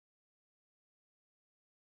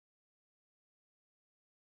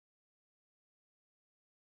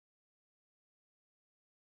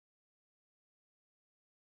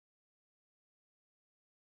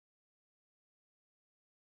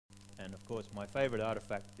And of course, my favorite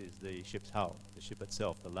artifact is the ship's hull, the ship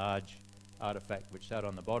itself, the large artifact which sat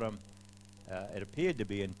on the bottom. It appeared to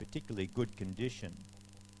be in particularly good condition,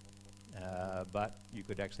 but you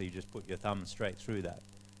could actually just put your thumb straight through that.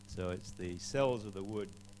 So it's the cells of the wood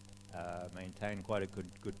maintain quite a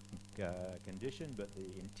good condition, but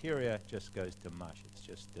the interior just goes to mush. It's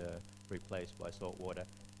just replaced by salt water.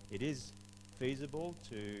 It is feasible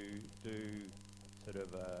to do sort of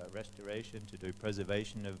restoration, to do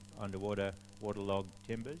preservation of underwater waterlogged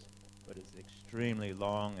timbers, but it's an extremely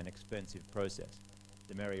long and expensive process.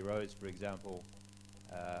 The Mary Rose, for example,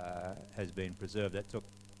 has been preserved. That took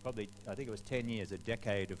probably, I think it was 10 years, a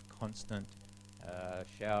decade of constant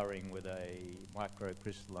showering with a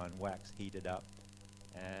microcrystalline wax heated up.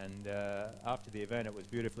 And after the event, it was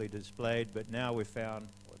beautifully displayed, but now we've found,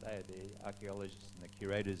 or the archaeologists and the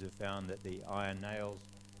curators have found that the iron nails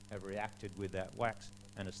have reacted with that wax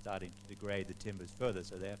and are starting to degrade the timbers further.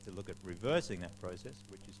 So they have to look at reversing that process,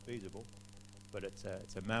 which is feasible, but it's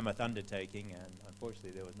a mammoth undertaking, and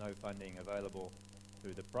unfortunately there was no funding available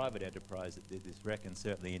through the private enterprise that did this wreck, and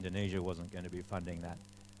certainly Indonesia wasn't going to be funding that.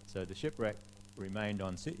 So the shipwreck remained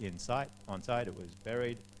on site. It was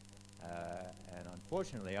buried, and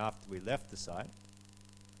unfortunately after we left the site,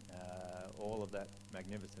 all of that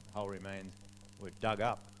magnificent hull remains were dug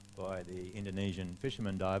up by the Indonesian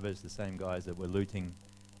fishermen divers, the same guys that were looting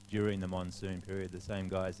during the monsoon period, the same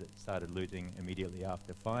guys that started looting immediately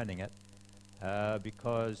after finding it,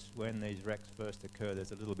 because when these wrecks first occur,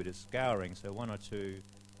 there's a little bit of scouring, so one or two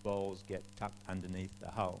bowls get tucked underneath the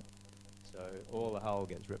hull. So all the hull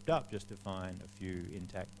gets ripped up just to find a few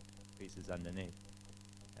intact pieces underneath.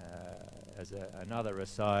 As another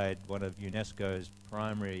aside, one of UNESCO's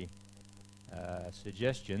primary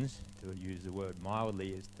suggestions, to use the word mildly,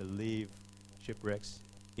 is to leave shipwrecks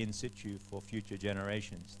in situ for future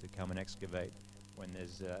generations to come and excavate when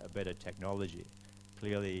there's a better technology.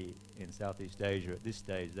 Clearly, in Southeast Asia at this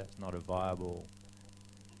stage, that's not a viable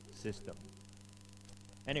system.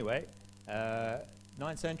 Anyway,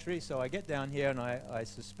 9th century, so I get down here and I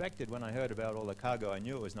suspected when I heard about all the cargo, I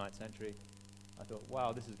knew it was 9th century. I thought,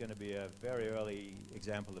 wow, this is going to be a very early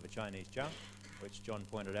example of a Chinese junk, which John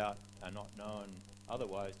pointed out are not known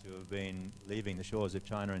otherwise to have been leaving the shores of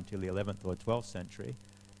China until the 11th or 12th century.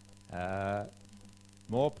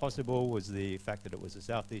 More possible was the fact that it was a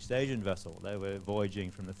Southeast Asian vessel. They were voyaging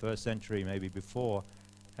from the 1st century, maybe before,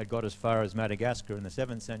 had got as far as Madagascar in the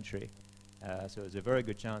 7th century. So there's a very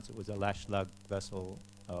good chance it was a lash lug vessel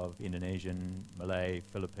of Indonesian, Malay,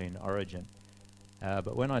 Philippine origin.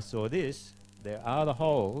 But when I saw this, there are the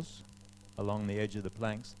holes along the edge of the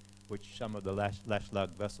planks which some of the lash lug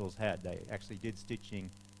vessels had. They actually did stitching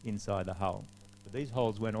inside the hull. But these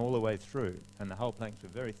holes went all the way through, and the hull planks were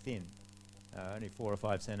very thin, only 4 or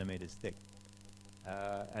 5 centimeters thick.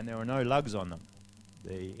 And there were no lugs on them.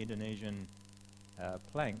 The Indonesian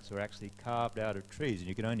planks were actually carved out of trees, and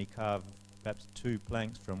you could only carve perhaps 2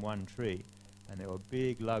 planks from one tree. And there were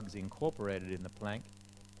big lugs incorporated in the plank,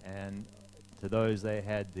 and to those they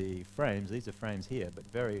had the frames. These are frames here, but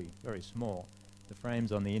very, very small. The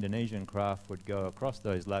frames on the Indonesian craft would go across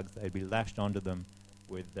those lugs. They'd be lashed onto them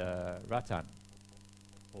with rattan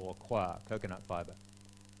or kwa, coconut fiber.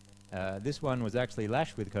 This one was actually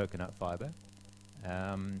lashed with coconut fiber,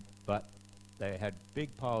 but they had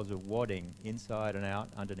big piles of wadding inside and out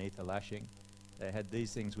underneath the lashing. They had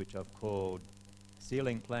these things which I've called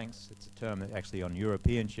sealing planks. It's a term that actually on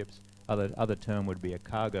European ships, other term would be a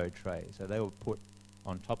cargo tray. So they were put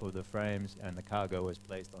on top of the frames and the cargo was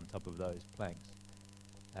placed on top of those planks.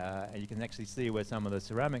 And you can actually see where some of the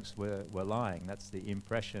ceramics were lying. That's the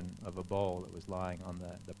impression of a bowl that was lying on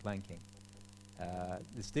the planking.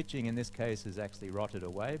 The stitching in this case has actually rotted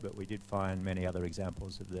away, but we did find many other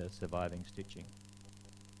examples of the surviving stitching.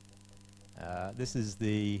 This is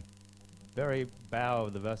the very bow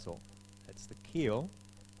of the vessel. It's the keel.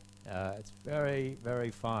 It's very, very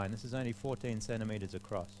fine. This is only 14 centimeters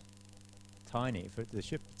across. Tiny. The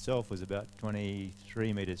ship itself was about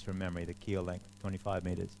 23 meters from memory, the keel length, 25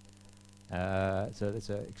 meters. So it's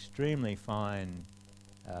an extremely fine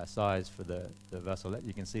size for the vessel.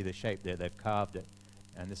 You can see the shape there. They've carved it.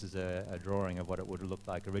 And this is a drawing of what it would have looked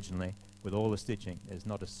like originally with all the stitching. There's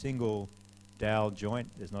not a single dowel joint.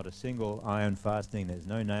 There's not a single iron fastening. There's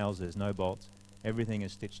no nails. There's no bolts. Everything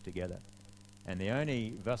is stitched together. And the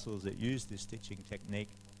only vessels that used this stitching technique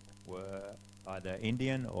were either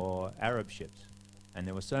Indian or Arab ships. And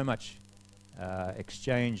there was so much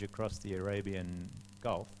exchange across the Arabian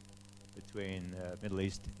Gulf between the Middle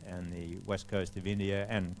East and the west coast of India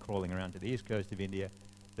and crawling around to the east coast of India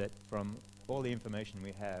that from all the information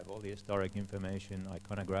we have, all the historic information,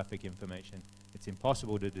 iconographic information, it's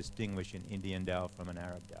impossible to distinguish an Indian dhow from an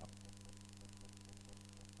Arab dhow.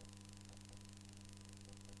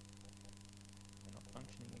 They're not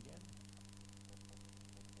functioning again.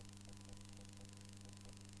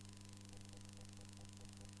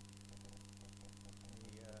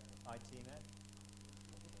 The IT man?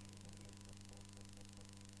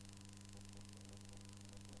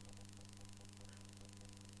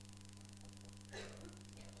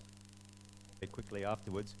 Quickly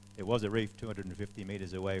afterwards, it was a reef 250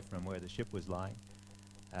 meters away from where the ship was lying.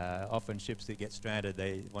 Often ships that get stranded,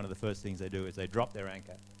 one of the first things they do is they drop their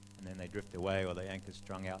anchor and then they drift away, or the anchor's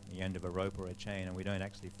strung out in the end of a rope or a chain and we don't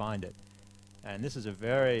actually find it. And this is a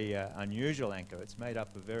very unusual anchor. It's made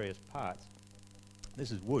up of various parts.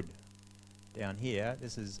 This is wood. Down here,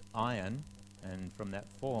 this is iron, and from that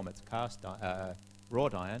form it's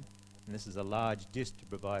wrought iron, and this is a large disc to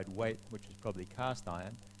provide weight, which is probably cast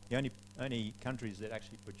iron. The only countries that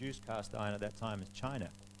actually produced cast iron at that time is China.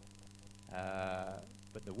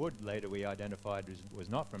 But the wood later we identified was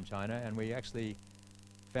not from China, and we actually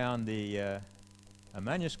found a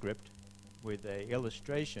manuscript with an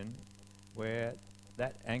illustration where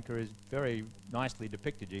that anchor is very nicely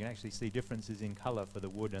depicted. You can actually see differences in color for the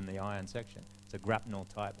wood and the iron section. It's a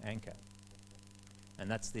grapnel-type anchor.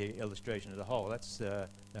 And that's the illustration of the whole. That's the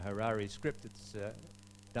Harari Script. It's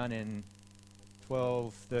done in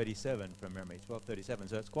 1237 from memory, 1237.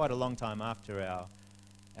 So it's quite a long time after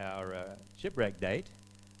our shipwreck date,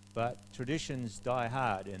 but traditions die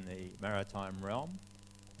hard in the maritime realm,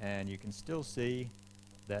 and you can still see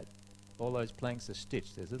that all those planks are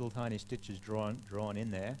stitched. There's little tiny stitches drawn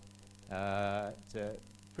in there. It's a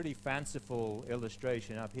pretty fanciful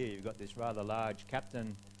illustration up here. You've got this rather large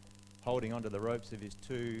captain holding onto the ropes of his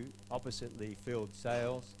two oppositely filled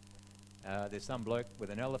sails. There's some bloke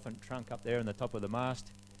with an elephant trunk up there in the top of the mast,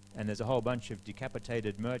 and there's a whole bunch of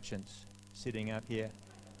decapitated merchants sitting up here.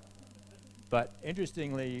 But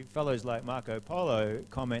interestingly, fellows like Marco Polo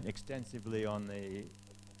comment extensively on the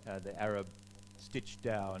Arab stitched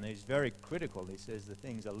dhow, and he's very critical. He says the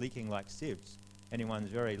things are leaking like sieves. Anyone's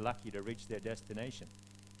very lucky to reach their destination.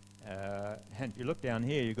 And if you look down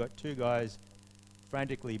here, you've got two guys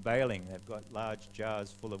frantically bailing. They've got large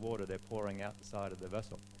jars full of water they're pouring out the side of the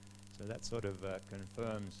vessel. So that sort of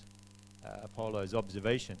confirms Apollo's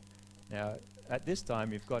observation. Now, at this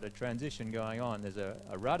time, you've got a transition going on. There's a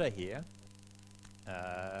rudder here,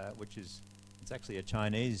 which is, it's actually a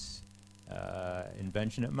Chinese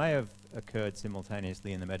invention. It may have occurred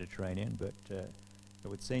simultaneously in the Mediterranean, but it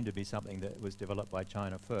would seem to be something that was developed by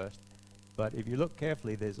China first. But if you look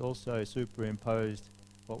carefully, there's also superimposed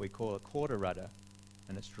what we call a quarter rudder,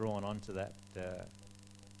 and it's drawn onto that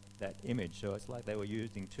image. So it's like they were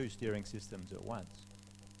using two steering systems at once.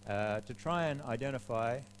 To try and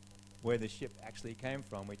identify where the ship actually came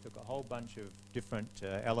from, we took a whole bunch of different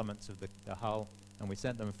elements of the hull, and we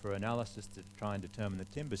sent them for analysis to try and determine the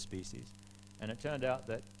timber species. And it turned out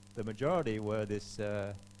that the majority were this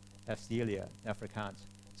Afzelia africans.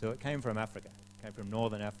 So it came from Africa, came from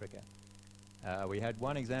northern Africa. We had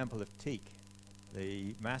one example of teak.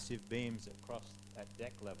 The massive beams across at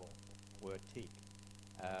deck level were teak.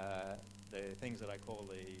 The things that I call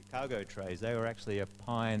the cargo trays, they were actually a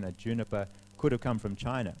pine, a juniper, could have come from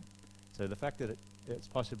China. So the fact that it's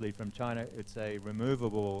possibly from China, it's a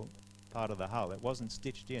removable part of the hull. It wasn't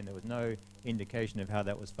stitched in. There was no indication of how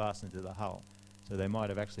that was fastened to the hull. So they might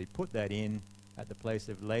have actually put that in at the place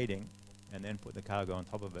of lading and then put the cargo on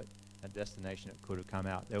top of it. At destination, it could have come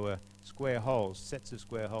out. There were square holes, sets of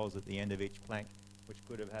square holes at the end of each plank, which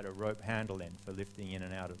could have had a rope handle in for lifting in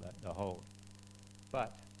and out of the hold.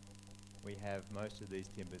 But we have most of these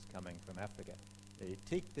timbers coming from Africa. The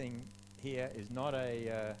teak thing here is not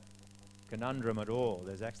a conundrum at all.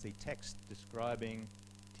 There's actually text describing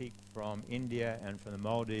teak from India and from the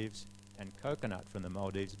Maldives, and coconut from the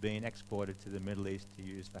Maldives being exported to the Middle East to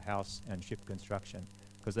use for house and ship construction,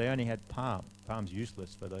 because they only had palm. Palm's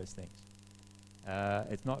useless for those things.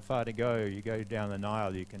 It's not far to go. You go down the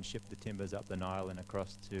Nile, you can ship the timbers up the Nile and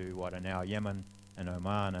across to what are now Yemen and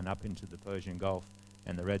Oman and up into the Persian Gulf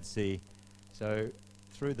and the Red Sea. So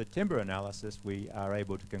through the timber analysis, we are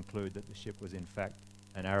able to conclude that the ship was in fact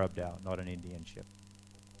an Arab dhow, not an Indian ship.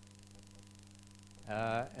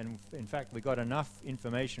 And in fact, we got enough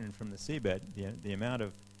information from the seabed, the amount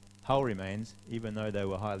of hull remains, even though they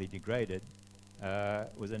were highly degraded,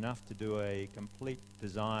 was enough to do a complete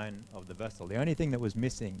design of the vessel. The only thing that was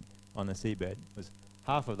missing on the seabed was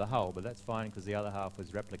half of the hull, but that's fine because the other half was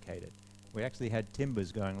replicated. We actually had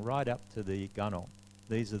timbers going right up to the gunwale.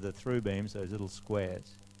 These are the through beams, those little squares.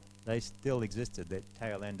 They still existed. The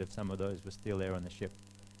tail end of some of those was still there on the ship.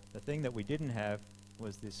 The thing that we didn't have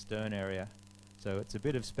was this stern area So it's a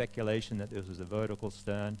bit of speculation that this was a vertical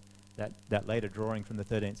stern. That later drawing from the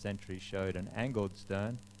 13th century showed an angled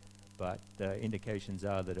stern, but indications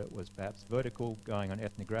are that it was perhaps vertical, going on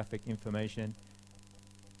ethnographic information.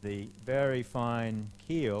 The very fine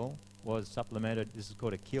keel was supplemented. This is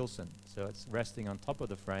called a keelson, so it's resting on top of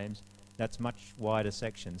the frames. That's much wider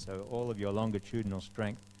section, so all of your longitudinal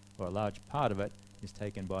strength, or a large part of it, is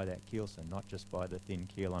taken by that keelson, not just by the thin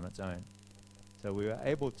keel on its own. So we were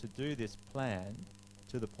able to do this plan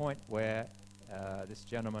to the point where this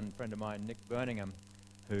gentleman, friend of mine, Nick Birmingham,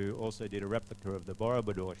 who also did a replica of the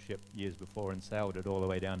Borobudur ship years before and sailed it all the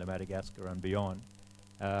way down to Madagascar and beyond,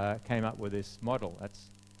 came up with this model. That's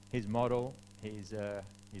his model. He's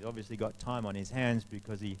obviously got time on his hands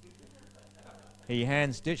because he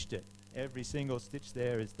hand stitched it. Every single stitch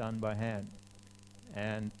there is done by hand.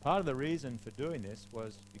 And part of the reason for doing this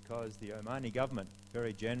was because the Omani government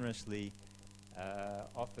very generously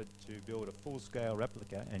offered to build a full-scale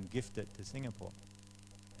replica and gift it to Singapore.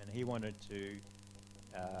 And he wanted to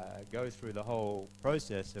go through the whole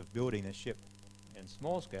process of building the ship in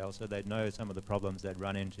small scale so they'd know some of the problems they'd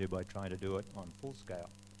run into by trying to do it on full scale.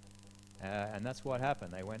 And that's what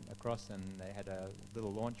happened. They went across and they had a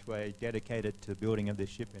little launchway dedicated to building of this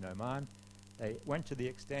ship in Oman. They went to the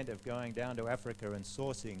extent of going down to Africa and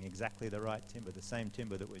sourcing exactly the right timber, the same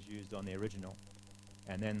timber that was used on the original.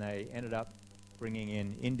 And then they ended up bringing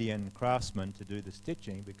in Indian craftsmen to do the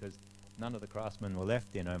stitching because none of the craftsmen were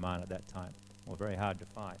left in Oman at that time, or very hard to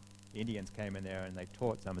find. The Indians came in there and they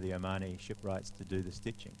taught some of the Omani shipwrights to do the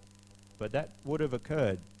stitching. But that would have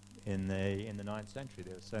occurred in the 9th century.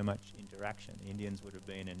 There was so much interaction. The Indians would have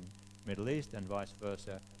been in Middle East and vice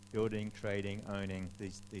versa, building, trading, owning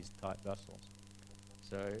these type vessels.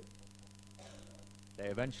 So they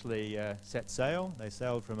eventually set sail. They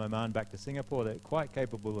sailed from Oman back to Singapore. They're quite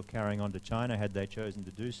capable of carrying on to China had they chosen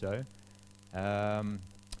to do so.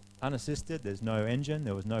 Unassisted, there's no engine,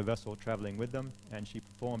 there was no vessel traveling with them, and she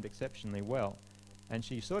performed exceptionally well. And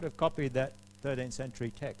she sort of copied that 13th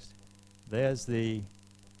century text. There's the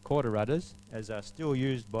quarter rudders, as are still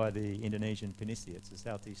used by the Indonesian Pinisi. It's a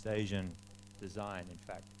Southeast Asian design, in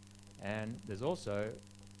fact. And there's also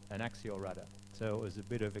an axial rudder. So it was a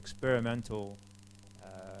bit of experimental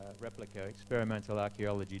replica, experimental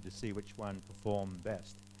archaeology to see which one performed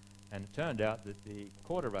best. And it turned out that the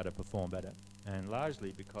quarter rudder performed better, and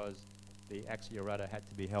largely because the axial rudder had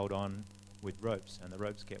to be held on with ropes, and the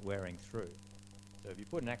ropes kept wearing through. So if you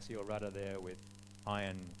put an axial rudder there with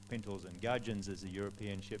iron pintles and gudgeons, as the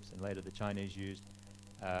European ships and later the Chinese used,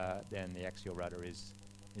 then the axial rudder is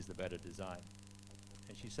the better design.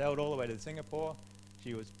 And she sailed all the way to Singapore.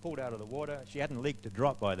 She was pulled out of the water. She hadn't leaked a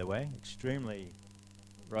drop, by the way. Extremely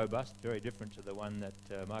robust, very different to the one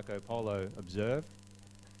that Marco Polo observed,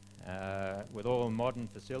 with all modern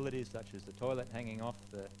facilities such as the toilet hanging off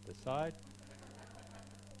the side.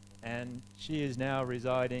 And she is now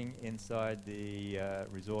residing inside the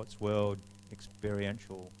Resorts World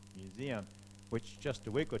Experiential Museum, which just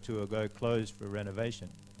a week or two ago closed for renovation,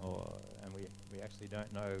 and we actually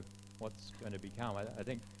don't know what's going to become. I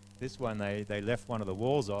think this one they left one of the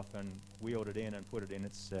walls off and wheeled it in and put it in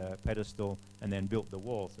its pedestal and then built the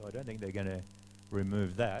wall, so I don't think they're going to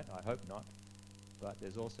remove that. I hope not. But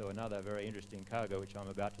there's also another very interesting cargo which I'm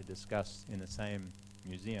about to discuss in the same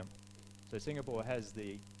museum. So Singapore has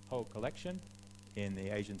the whole collection in the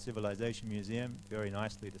Asian Civilization Museum, very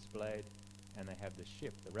nicely displayed, and they have the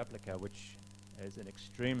ship, the replica, which is an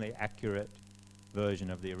extremely accurate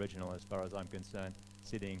version of the original as far as I'm concerned,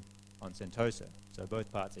 sitting on Sentosa. So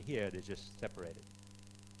both parts are here, they're just separated.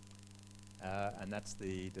 And that's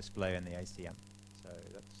the display in the ACM. So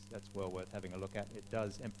that's well worth having a look at. It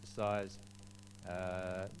does emphasize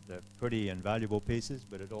the pretty and valuable pieces,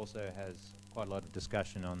 but it also has quite a lot of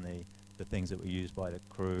discussion on the things that were used by the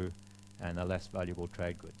crew and the less valuable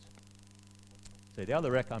trade goods. So the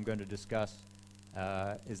other wreck I'm going to discuss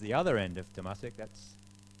is the other end of Temasek. That's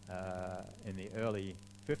in the early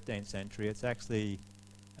 15th century. It's actually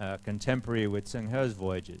contemporary with Tsing He's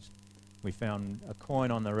voyages. We found a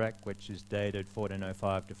coin on the wreck which is dated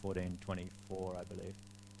 1405 to 1424, I believe.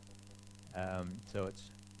 So it's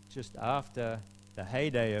just after the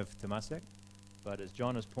heyday of Temasek, but as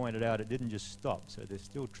John has pointed out, it didn't just stop. So there's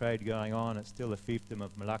still trade going on. It's still a fiefdom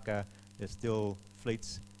of Malacca. There's still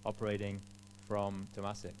fleets operating from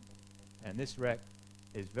Temasek. And this wreck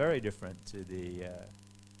is very different to the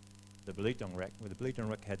Belitung wreck. Well, the Belitung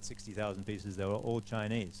wreck had 60,000 pieces. They were all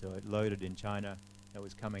Chinese, so it loaded in China. It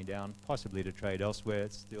was coming down, possibly to trade elsewhere.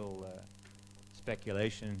 It's still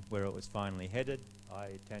speculation where it was finally headed. I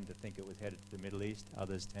tend to think it was headed to the Middle East.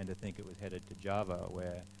 Others tend to think it was headed to Java,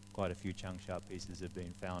 where quite a few Changsha pieces have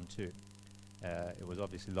been found too. It was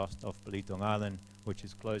obviously lost off Belitung Island, which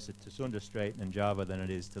is closer to Sunda Strait and Java than it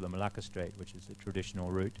is to the Malacca Strait, which is the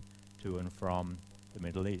traditional route to and from the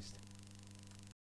Middle East.